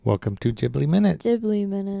Welcome to Ghibli Minute. Ghibli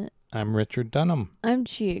Minute. I'm Richard Dunham. I'm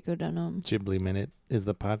Chieko Dunham. Ghibli Minute is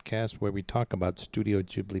the podcast where we talk about Studio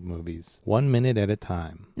Ghibli movies 1 minute at a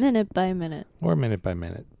time. Minute by minute. Or minute by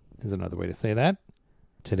minute is another way to say that.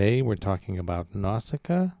 Today we're talking about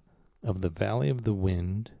Nausicaa of the Valley of the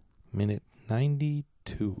Wind, minute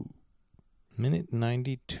 92. Minute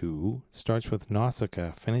 92 starts with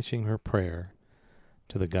Nausicaa finishing her prayer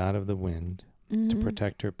to the god of the wind to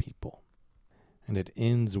protect her people. And it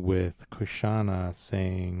ends with Kushana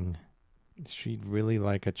saying she'd really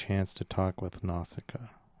like a chance to talk with Nausicaa,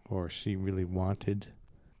 or she really wanted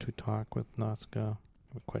to talk with Nausicaa.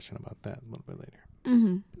 I have a question about that a little bit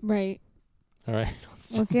later. Right. All right. Let's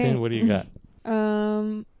jump Okay. in. What do you got?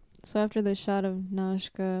 So after the shot of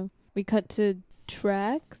Nausicaa, we cut to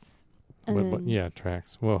tracks. And then... Yeah,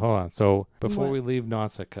 tracks. Well, hold on. So before What? we leave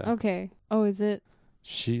Nausicaa, Okay. Oh, is it?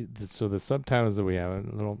 so the subtitles that we have,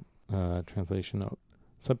 a little translation note.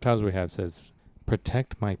 Subtitles we have says,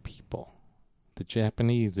 "Protect my people." The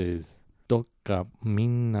Japanese is "Dokka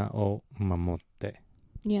minna o mamotte."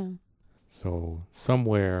 Yeah. So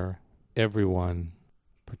somewhere, everyone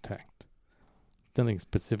protect. Nothing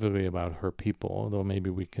specifically about her people, although maybe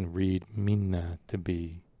we can read minna to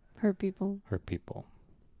be Her people. her people.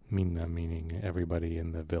 Minna meaning everybody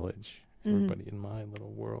in the village, everybody in my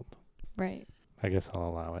little world. Right. I guess I'll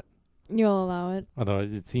allow it. You'll allow it. Although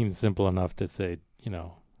it seems simple enough to say,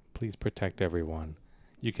 please protect everyone.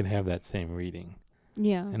 You can have that same reading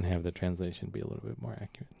Yeah. and have the translation be a little bit more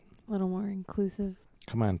accurate. A little more inclusive.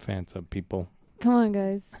 Come on, fans of people. Come on,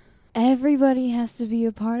 guys. Everybody has to be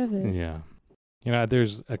a part of it. Yeah.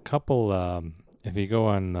 There's a couple, if you go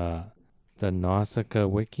on the Nausicaa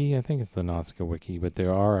wiki, I think it's the Nausicaa wiki, but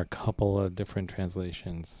there are a couple of different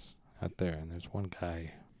translations out there. And there's one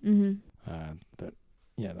guy that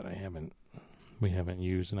we haven't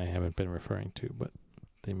used and I haven't been referring to, but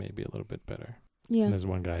they may be a little bit better. Yeah. And there's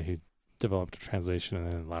one guy who developed a translation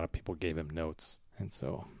and then a lot of people gave him notes. And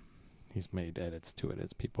so he's made edits to it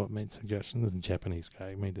as people have made suggestions. This is a Japanese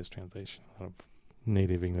guy who made this translation. A lot of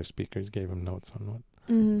native English speakers gave him notes on what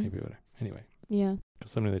maybe whatever. Anyway, Yeah.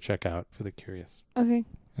 something to check out for the curious. Okay.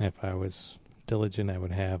 And if I was diligent, I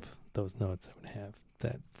would have those notes. I would have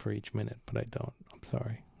that for each minute, but I don't. I'm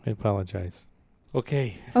sorry. I apologize.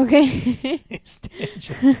 Okay. Okay.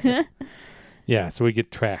 Yeah, so we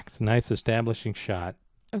get tracks. Nice establishing shot.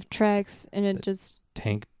 Of tracks, and it just...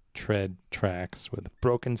 Tank tread tracks with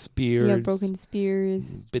broken spears. Yeah, broken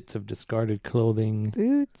spears. Bits of discarded clothing.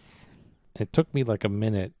 Boots. It took me like a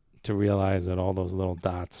minute to realize that all those little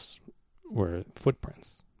dots were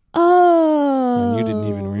footprints. Oh. And you didn't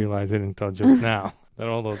even realize it until just now. That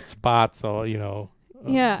all those spots,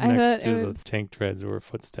 Yeah, I next thought to it the was... tank treads were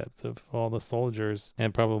footsteps of all the soldiers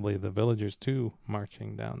and probably the villagers too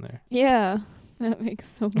marching down there. Yeah, that makes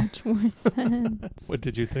so much more sense. What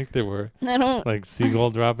did you think they were? I don't... Like seagull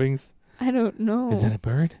droppings? I don't know. Is that a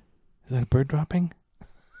bird? Is that a bird dropping?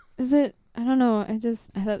 Is it... I don't know. I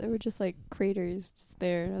thought they were just like craters just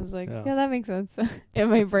there. And I was like, yeah, that makes sense. In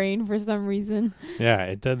my brain for some reason. Yeah,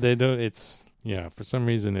 it does. They don't. It's for some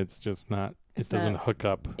reason it's just not. It doesn't hook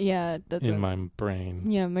up. Yeah, it doesn't. In my brain.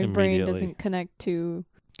 Yeah, my brain doesn't connect to.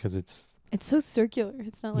 Because it's so circular.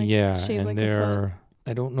 It's not like shaped and like a foot.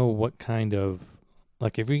 I don't know what kind of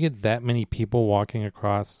if you get that many people walking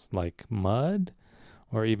across like mud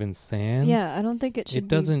or even sand. Yeah, I don't think it should. It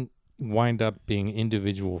doesn't wind up being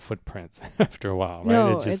individual footprints after a while, right?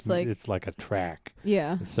 No, it's like a track.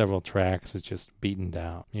 Yeah. Several tracks. It's just beaten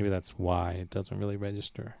down. Maybe that's why it doesn't really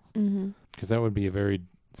register. Because that would be a very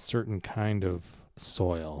certain kind of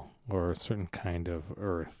soil or a certain kind of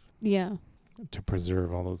earth. Yeah. To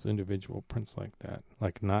preserve all those individual prints like that.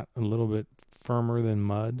 Like not a little bit firmer than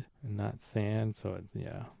mud and not sand. So it's,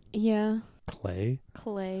 Yeah. Clay,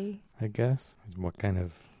 I guess. What kind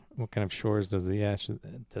of shores does the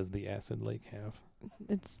acid lake have?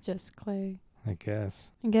 It's just clay. I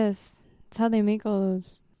guess. It's how they make all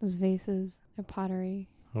those vases and pottery.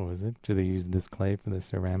 Oh, is it? Do they use this clay for the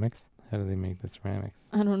ceramics? How do they make the ceramics?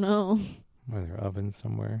 I don't know. Are there ovens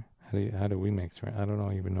somewhere? How do we make ceramics? I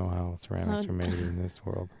don't even know how ceramics are made in this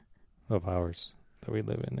world of ours that we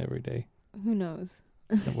live in every day. Who knows?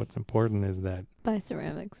 So what's important is that... Buy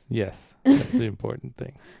ceramics. Yes, that's the important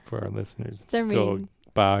thing for our listeners. Go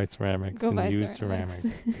buy ceramics and use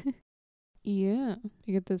ceramics. Yeah.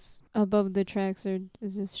 You get this above the tracks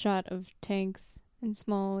is this shot of tanks and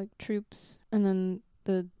small like troops, and then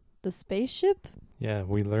the spaceship. Yeah,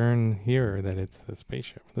 we learn here that it's a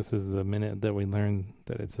spaceship. This is the minute that we learn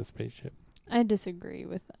that it's a spaceship. I disagree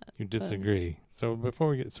with that. You disagree. So before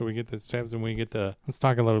we get the steps and let's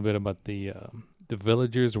talk a little bit about the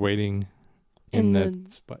villagers waiting In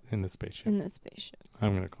in the spaceship. in the spaceship.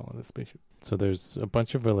 I'm gonna call it a spaceship. So there's a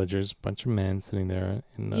bunch of villagers, bunch of men sitting there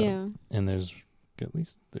Yeah. and there's at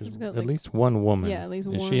least like- least one woman. Yeah, at least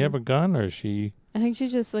Does one. she have a gun or is she I think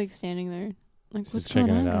she's just like standing there. Like, just what's checking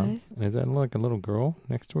going on, it out? guys? And is that like a little girl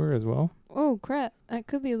next to her as well? Oh crap! That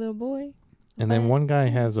could be a little boy. And then one guy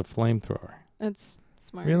has a flamethrower. That's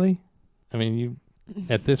smart. Really? I mean, you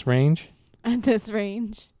at this range? At this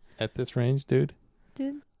range, At this range, dude?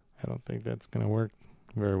 dude. I don't think that's gonna work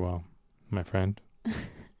very well, my friend. I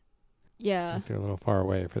Yeah. think they're a little far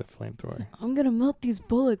away for the flamethrower. I'm gonna melt these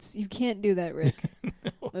bullets. You can't do that, Rick.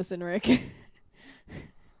 Listen, Rick.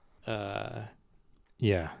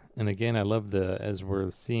 Yeah, and again, I love as we're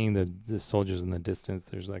seeing the soldiers in the distance,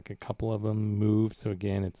 there's like a couple of them move. So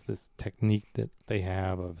again, it's this technique that they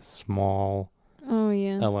have of small Oh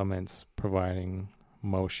yeah. elements providing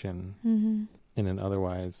motion Mm-hmm. in an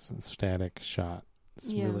otherwise static shot.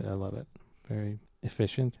 It's Yeah. really, I love it. Very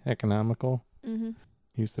efficient, economical Mm-hmm.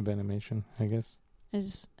 use of animation, I guess. I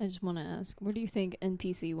just want to ask, where do you think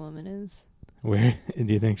NPC woman is? Where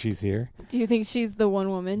do you think she's here? Do you think she's the one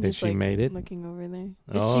woman That just she like made it? looking over there? Did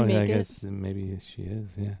Oh, she I make it? guess maybe she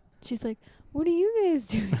is. Yeah. She's like, what are you guys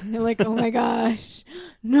doing? They're like, oh my gosh,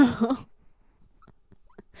 no.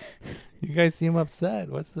 You guys seem upset.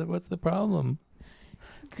 What's the problem?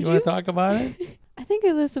 Could You want to talk about it? I think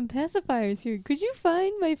I left some pacifiers here. Could you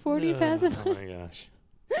find my 40 pacifiers? Oh my gosh.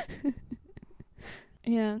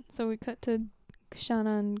 Yeah, so we cut to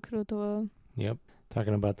Shana and Kurotoa Yep.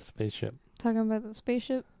 Talking about the spaceship. talking about the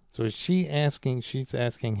spaceship. So she's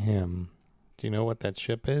asking him, do you know what that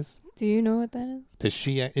ship is? Do you know what that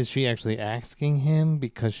is? Is she actually asking him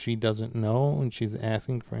because she doesn't know and she's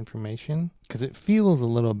asking for information? Because it feels a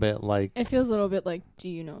little bit like, It feels a little bit like, do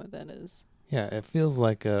you know what that is? yeah, it feels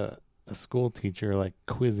like a school teacher like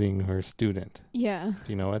quizzing her student. Yeah.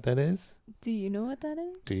 Do you know what that is? Do you know what that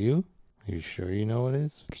is? Do you? Are you sure you know what it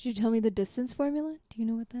is? Could you tell me the distance formula? Do you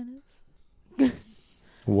know what that is?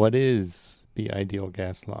 What is the ideal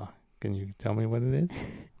gas law? Can you tell me what it is?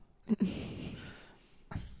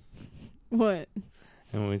 What?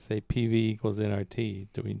 And when we say PV equals nRT,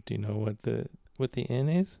 do you know what the N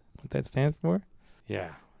is? What that stands for?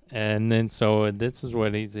 Yeah. And then so this is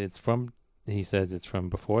what he says it's from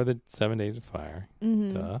before the 7 days of fire.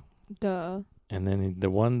 Mm-hmm. Duh. And then the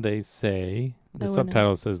one they say, the one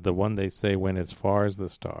subtitle says the one they say went as far as the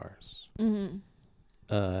stars. Mm-hmm.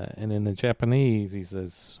 And in the Japanese, he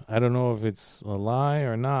says, I don't know if it's a lie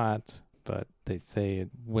or not, but they say it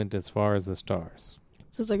went as far as the stars.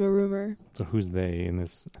 So it's like a rumor. So who's they in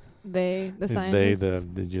this? They, the Is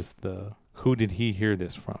scientists. Who did he hear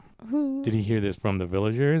this from? Who? Did he hear this from the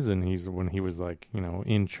villagers? And when he was like,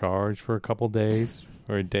 in charge for a couple days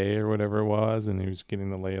or a day or whatever it was, and he was getting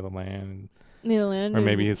the lay of the land. Or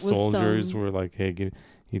maybe his soldiers were like, hey,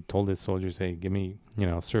 he told his soldiers, hey, give me,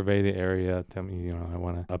 survey the area. Tell me, I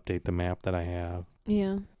want to update the map that I have.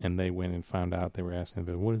 Yeah. And they went and found out. They were asking,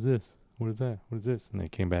 but what is this? What is that? What is this? And they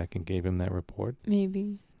came back and gave him that report.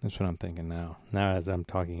 Maybe. That's what I'm thinking now. Now as I'm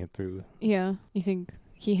talking it through. Yeah. You think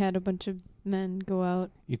he had a bunch of men go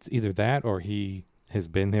out? It's either that or he has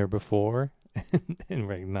been there before and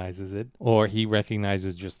recognizes it. Or he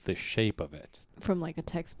recognizes just the shape of it. From like a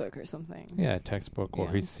textbook or something. Yeah, a textbook. Or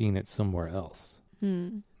Yeah. he's seen it somewhere else.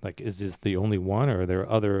 Hmm. Like, is this the only one? Or are there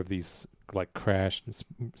other of these like crashed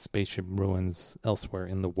spaceship ruins elsewhere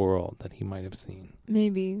in the world that he might have seen?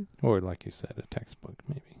 Maybe. Or like you said, a textbook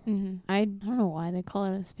maybe. Mm-hmm. I don't know why they call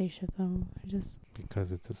it a spaceship though.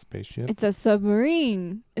 Because it's a spaceship. It's a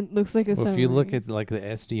submarine. It looks like a submarine. If you look at like the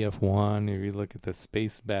SDF-1, if you look at the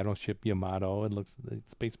space battleship Yamato, the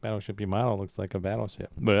space battleship Yamato looks like a battleship.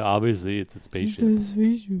 But obviously it's a spaceship. It's a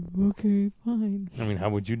spaceship. Okay, fine. I mean, how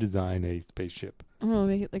would you design a spaceship? I'm gonna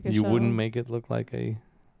make it like a You shuttle. wouldn't make it look like a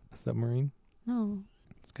submarine? No.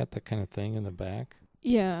 It's got that kind of thing in the back.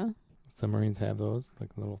 Yeah. Submarines have those, like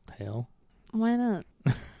a little tail. Why not?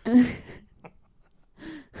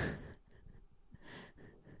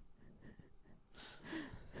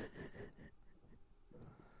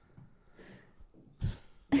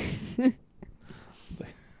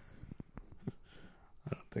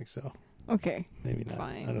 I don't think so. Okay. Maybe not.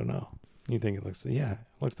 Fine. I don't know. You think it looks... Yeah, it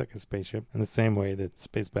looks like a spaceship. In the same way that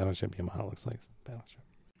space battleship Yamato looks like a battleship.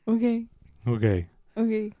 Okay. Okay.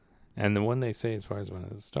 Okay. And the one they say, as far as one of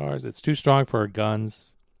the stars, it's too strong for our guns,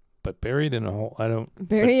 but buried in a hole.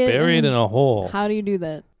 Buried in a hole. How do you do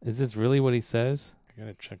that? Is this really what he says? I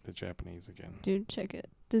gotta check the Japanese again. Dude, check it.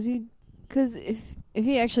 Does he? Because if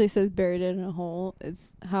he actually says buried it in a hole,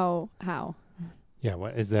 it's how? Yeah,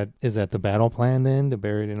 what is that? Is that the battle plan then? To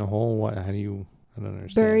bury it in a hole? What? How do you? I don't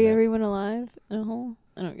understand. Bury that. everyone alive in a hole?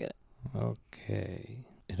 I don't get it. Okay.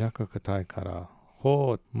 描くたいから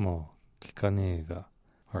砲も効かねえが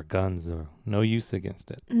or guns are no use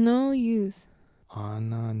against it. No use.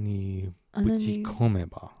 穴にぶち穴に込め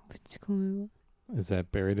ばぶち込めば Is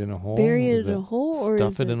that buried in a hole? Bury Is it in a it hole or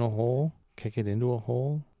stuff is it it in a hole? Kick it into a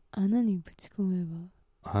hole? 穴にぶち込め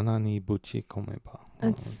ば穴にぶち込めば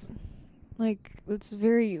That's that's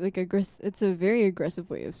very like aggressive. It's a very aggressive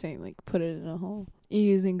way of saying like put it in a hole. You're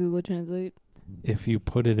using Google Translate. If you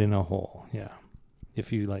put it in a hole, yeah.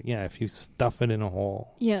 If you if you stuff it in a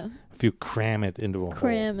hole. Yeah, If you cram it into a hole.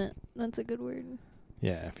 cram it. That's a good word.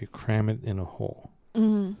 Yeah, if you cram it in a hole.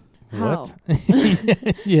 Mm-hmm. How?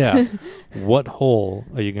 What? Yeah. What hole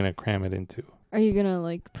are you going to cram it into? Are you gonna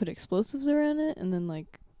like put explosives around it and then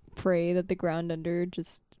like pray that the ground under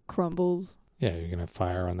just crumbles? Yeah, you're going to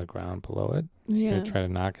fire on the ground below it. You're Yeah, going to try to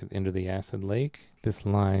knock it into the acid lake. This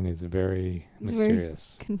line is very It's very-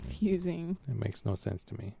 mysterious. confusing. It makes no sense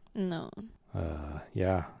to me. No,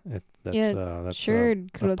 Yeah, that's Yeah, that's sure,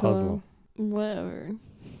 a puzzle. Whatever.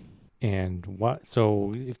 And what?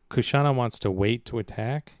 So if Kushana wants to wait to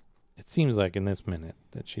attack, it seems like in this minute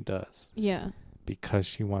that she does Yeah, because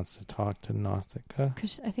she wants to talk to Nausicaa.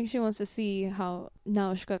 because I think she wants to see how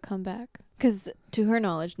Nausicaa come back. Because to her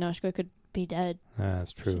knowledge, Nausicaa could be dead.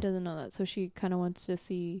 That's She true. doesn't know that, so she kind of wants to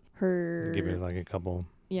see her. Give it like a couple.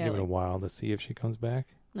 yeah, give it a like, while to see if she comes back.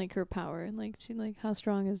 like her power. Like she how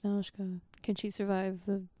strong is Nausicaa? Can she survive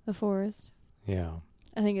the forest? Yeah,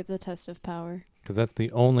 I think it's a test of power because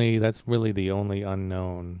that's really the only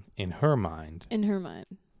unknown in her mind in her mind.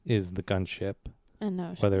 is the gunship, And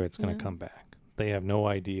Nausicaa. whether it's going yeah. to come back. They have no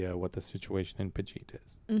idea what the situation in Pajit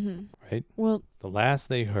is, Mm-hmm. right? Well, The last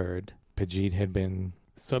they heard, Pajit had been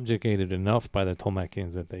subjugated enough by the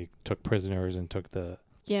Tolmekians that they took prisoners and took the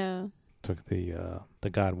yeah,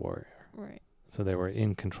 god warrior. right. So they were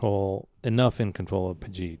enough in control of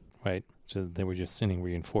Pajit, right? So they were just sending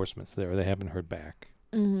reinforcements there. They haven't heard back.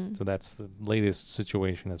 Mm-hmm. So that's the latest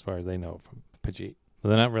situation as far as they know from Pajit. So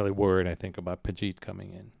they're not really worried, I think, about Pajit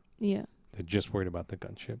coming in. Yeah. They're just worried about the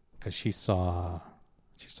gunship because she saw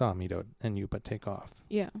Mito and Yupa take off.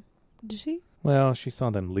 Yeah. Did she? Well, she saw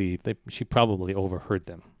them leave. She probably overheard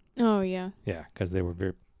them. Oh yeah. Yeah, because they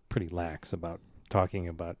were pretty lax about talking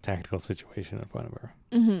about tactical situation in front of her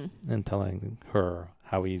Mm-hmm. and telling her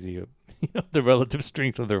how easy the relative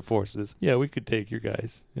strength of their forces. Yeah, we could take you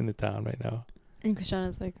guys in the town right now. And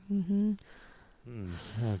Kushana's like, mm-hmm.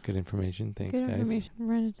 Oh, good information. Thanks, Good guys. information.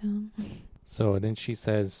 Write it down. So then she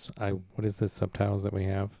says, what is the subtitles that we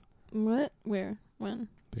have? What? Where? When?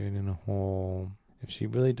 Buried in a hole. If she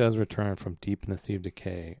really does return from deep in the Sea of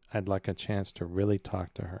Decay, I'd like a chance to really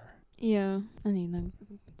talk to her. Yeah. 何なんか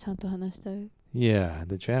ちゃんと話したい。 Yeah,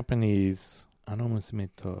 the Japanese, あの娘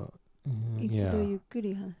と、一度ゆっく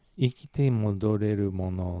り話す。生きて戻れる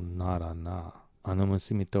ものならな、あの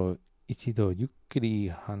娘と一度ゆっくり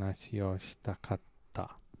話をしたかっ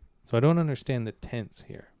た。So I don't understand the tense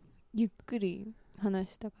here. ゆっくり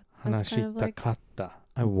話したかった。話したかった。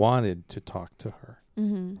I wanted to talk to her.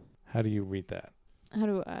 Mm-hmm. How do you read that? How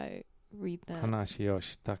do I read that? 話を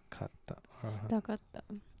したかった。したかった。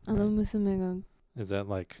あの娘が Is that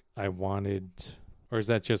like I wanted, or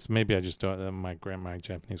is that just maybe I just don't? My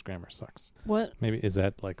Japanese grammar sucks. What? Maybe is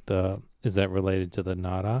that related to the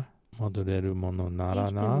nara? 戻れるものなら生き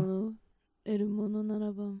てな戻れるものな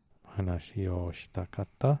らば。話をしたかっ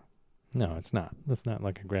た? No, it's not. That's not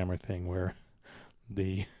like a grammar thing where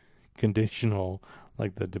the conditional,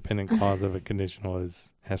 like the dependent clause of a conditional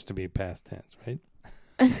has to be past tense, right?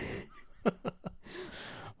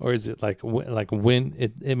 Or is it like when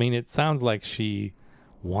it? I mean, it sounds like she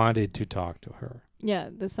wanted to talk to her. Yeah,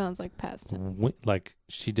 this sounds like past tense. Like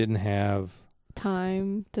she didn't have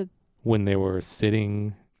Time to. when they were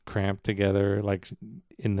sitting cramped together, like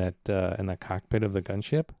in the cockpit of the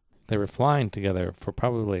gunship. They were flying together for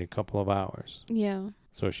probably a couple of hours. Yeah.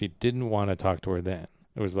 So she didn't want to talk to her then.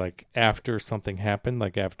 It was like after something happened,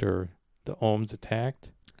 like after the Ohms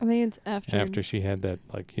attacked. I think it's after. After she had that,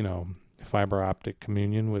 fiber optic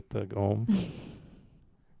communion with the Ohm.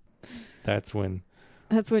 That's when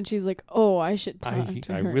she's like, oh, I should talk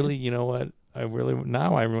to her. I really, you know what? I really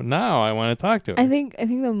now I want to talk to her. I think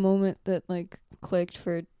the moment that like clicked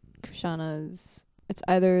for Kushana is it's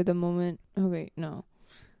either the moment. Oh wait, no.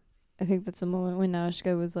 I think that's the moment when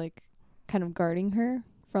Nausicaa was like kind of guarding her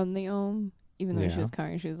from the Ohm, even though she Yeah. was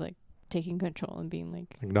conquering. She was like taking control and being like,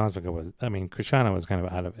 Kushana was kind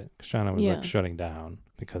of out of it. Kushana was Yeah. like shutting down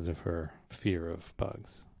because of her fear of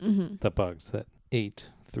bugs. mm-hmm. The bugs that ate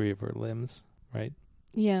 3 of her limbs, right?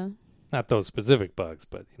 Yeah, Not those specific bugs,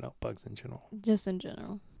 but bugs in general. just in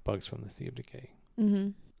general. Bugs from the Sea of Decay. Mm-hmm.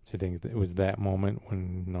 Do you think it was that moment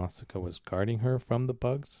when Nausicaa was guarding her from the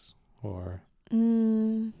bugs? Or,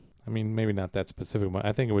 Mm, I mean, maybe not that specific, but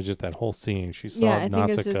I think it was just that whole scene. She saw yeah, I think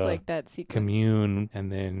it's just Nausicaa like that sequence. commune,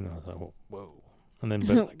 and then I was like, whoa. And then,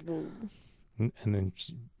 but like, Whoa. and then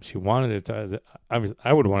she wanted to.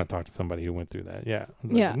 I would want to talk to somebody who went through that. Yeah.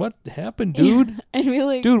 Like, Yeah. what happened, dude? I'd be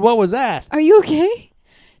like, Dude, what was that? are you okay?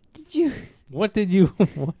 Did you? What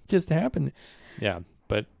just happened? Yeah.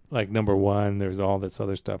 But like number one, there's all this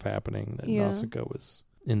other stuff happening that Yeah. Nausicaa was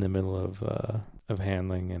in the middle of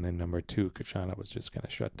handling, and then number two, Kushana was just kind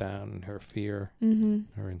of shut down in her fear,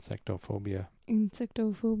 Mm-hmm. her insectophobia.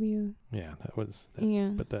 Insectophobia. Yeah, that was. Yeah.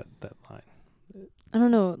 But that line. I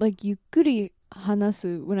don't know, like yukkuri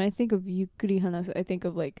hanasu. When I think of yukkuri hanasu, I think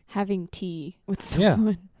of like having tea with Yeah.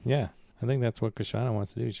 someone. Yeah, I think that's what Kushana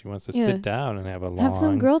wants to do. She wants to Yeah. sit down and have a long, Have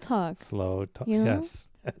some girl talk. slow talk. You know? Yes.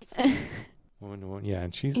 Yeah,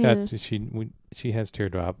 and she's Yeah. got she has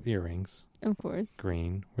teardrop earrings, Of course.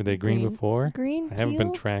 green. Were they green Green. before? Green, I haven't teal.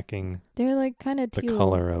 been tracking They're like kind of the teal.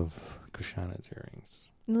 color of Kushana's earrings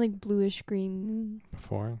They're like bluish green.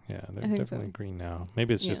 before. Yeah, they're I think so. definitely green now.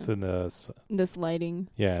 Maybe it's just Yeah. in the This lighting.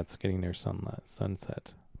 yeah, it's getting their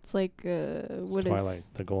sunset. It's like It's what is twilight,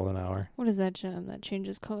 the golden hour. what is that gem that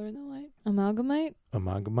changes color in the light? Amalgamite?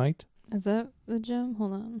 Amalgamite. Is that the gem?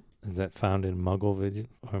 Hold on. Is that found in Muggle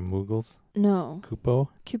or Muggles? No. Kupo?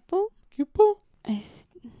 Cupo? Kupo? I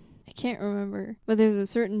can't remember. But there's a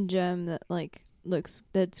certain gem that like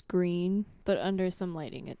that's green, but under some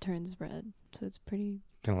lighting it turns red. So it's pretty.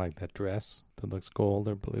 Kind of like that dress that looks gold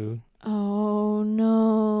or blue. Oh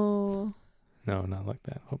no. No, not like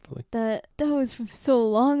that. Hopefully. That was from so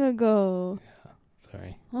long ago. Yeah.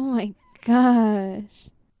 Sorry. Oh my gosh.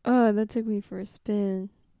 Oh, that took me for a spin.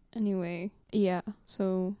 Anyway, yeah.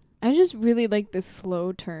 So I just really like this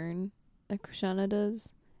slow turn that Kushana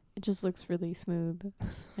does. It just looks really smooth.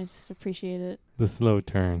 I just appreciate it. The slow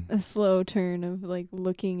turn. A slow turn of like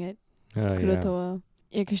looking at Oh, yeah. Kurotowa.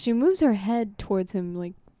 Yeah, because she moves her head towards him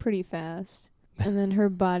like pretty fast. And then her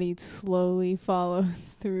body slowly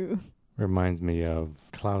follows through. Reminds me of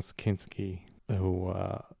Klaus Kinski, who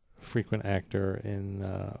frequent actor in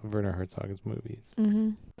Werner Herzog's movies.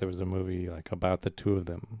 Mm-hmm. There was a movie like about the two of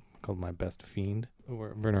them called My Best Fiend,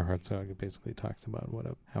 where Werner Herzog basically talks about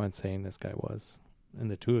how insane this guy was. And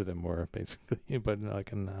the two of them were basically, but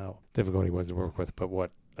like, and how difficult he was to work with, but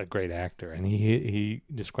what a great actor. And he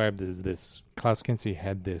described it as this, Klaus Kinski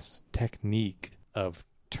had this technique of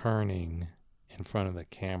turning in front of the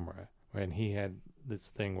camera. And he had this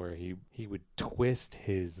thing where he would twist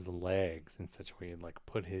his legs in such a way, and like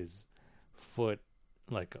put his foot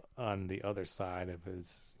like on the other side of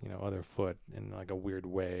his, other foot in like a weird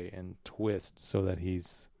way, and twist so that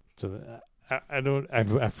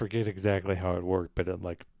I forget exactly how it worked, but it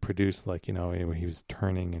like produced like, he was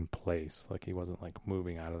turning in place, like he wasn't like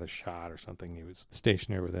moving out of the shot or something. He was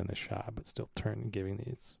stationary within the shot, but still giving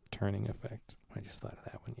its turning effect. I just thought of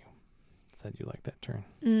that when you said you like that turn.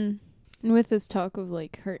 And with this talk of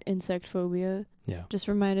like her insect phobia, Yeah. just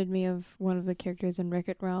reminded me of one of the characters in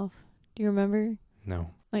Wreck-It Ralph. Do you remember? No.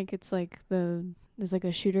 Like it's like there's like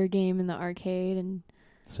a shooter game in the arcade and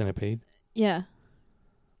Centipede? yeah.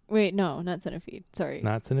 Wait, no, not Centipede. Sorry.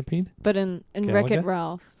 Not Centipede? But in Galaga? Wreck-It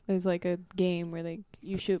Ralph, there's like a game where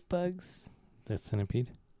you shoot bugs. That's Centipede?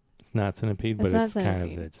 It's not Centipede, It's but not it's kind of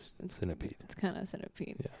Centipede. it's Centipede. It's kind of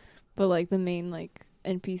Centipede. Yeah. But like the main like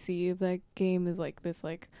NPC of that game is like this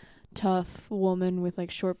like tough woman with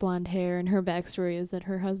like short blonde hair, and her backstory is that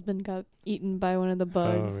her husband got eaten by one of the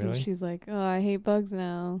bugs. really? And she's like, oh, I hate bugs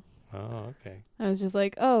now. Oh, okay. I was just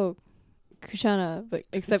like, oh, Kushana, but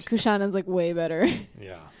except Kushana's like way better.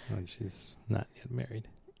 Yeah. And she's not yet married.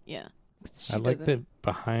 Yeah. I like that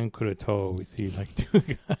behind Kurotowa we see like two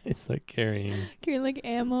guys like carrying like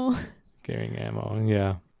ammo. ammo.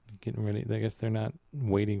 Yeah. Getting ready. I guess they're not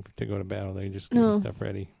waiting to go to battle. They're just getting stuff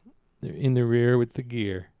ready. They're in the rear with the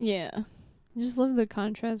gear. Yeah. I just love the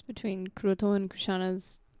contrast between Kurotowa and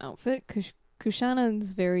Kushana's outfit.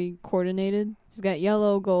 Kushana's very coordinated. She's got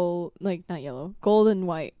gold and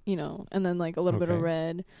white, and then like a little bit of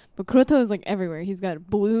red. But Kurotowa is like everywhere. He's got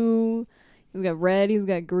blue, he's got red, he's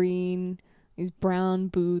got green, these brown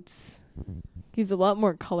boots. He's a lot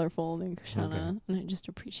more colorful than Kushana, and I just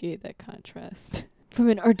appreciate that contrast from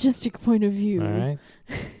an artistic point of view. All right.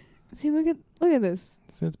 See, look at this.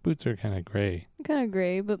 His boots are kind of gray. Kind of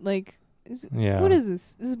gray, but like, Yeah. what is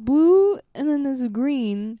this? This is blue, and then there's a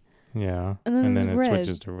green. Yeah. And then it red.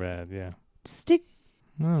 switches to red. Yeah. Stick.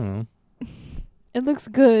 I don't know. It looks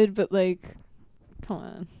good, but like, come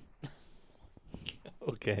on.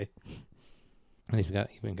 Okay. And he's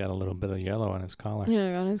even got a little bit of yellow on his collar.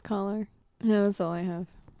 Yeah, on his collar. Yeah, that's all I have.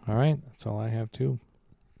 All right. That's all I have, too.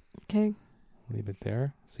 Okay. Leave it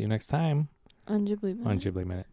there. See you next time On Ghibli Minute. on Ghibli Minute.